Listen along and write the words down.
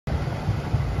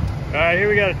All right, here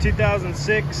we got a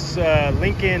 2006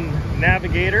 Lincoln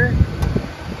Navigator,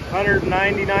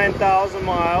 199,000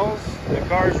 miles. The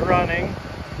car's running,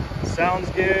 sounds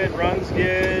good, runs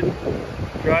good,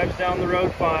 drives down the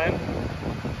road fine.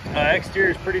 Exterior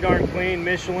is pretty darn clean.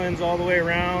 Michelin's all the way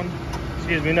around.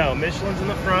 Excuse me, no, Michelin's in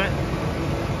the front.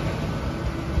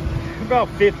 About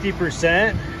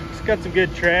 50%. It's got some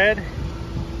good tread.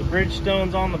 The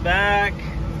Bridgestone's on the back.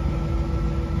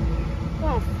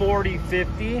 About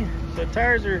 40-50. So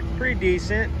tires are pretty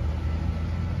decent.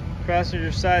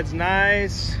 Passenger side's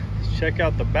nice. Let's check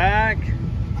out the back.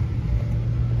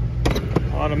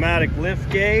 Automatic lift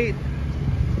gate.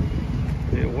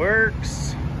 It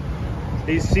works.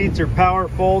 These seats are power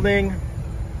folding.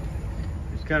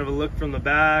 Just kind of a look from the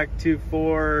back.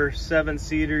 2-4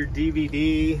 7-seater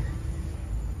DVD.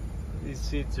 These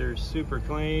seats are super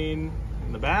clean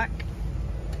in the back.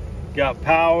 Got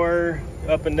power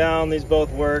up and down. These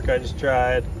both work. I just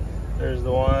tried. There's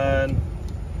the one.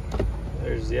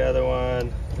 There's the other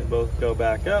one. They both go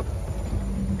back up.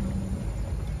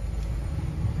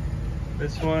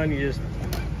 This one, you just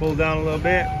pull down a little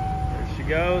bit. There she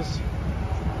goes.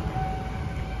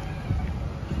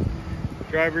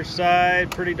 Driver's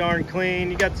side, pretty darn clean.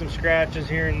 You got some scratches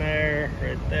here and there,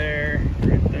 right there,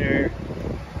 right there.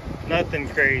 Nothing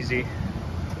crazy.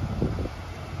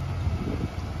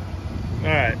 All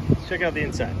right, let's check out the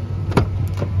inside.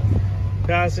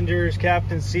 Passengers,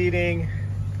 captain seating.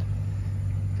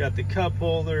 Got the cup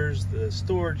holders, the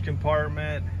storage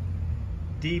compartment,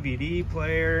 DVD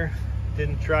player.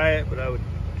 Didn't try it, but I would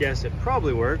guess it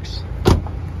probably works.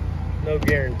 No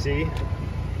guarantee.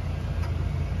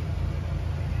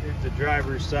 Here's the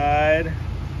driver's side.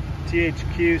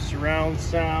 THQ surround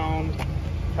sound,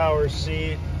 power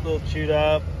seat, a little chewed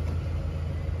up.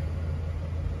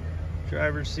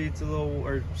 Driver's seat's a little,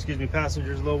 or excuse me,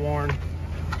 passenger's a little worn.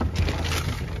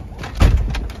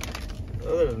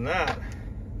 Other than that,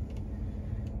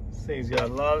 this thing's got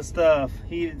a lot of stuff.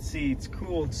 Heated seats,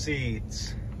 cooled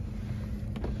seats.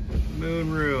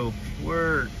 Moon roof,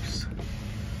 works.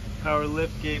 Power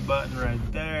lift gate button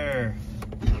right there.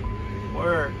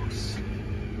 Works.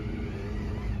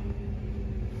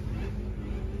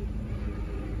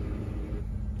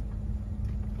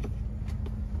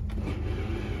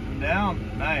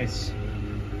 Down, nice.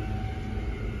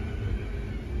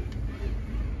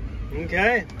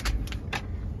 Okay,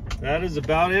 that is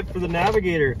about it for the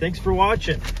Navigator. Thanks for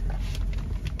watching.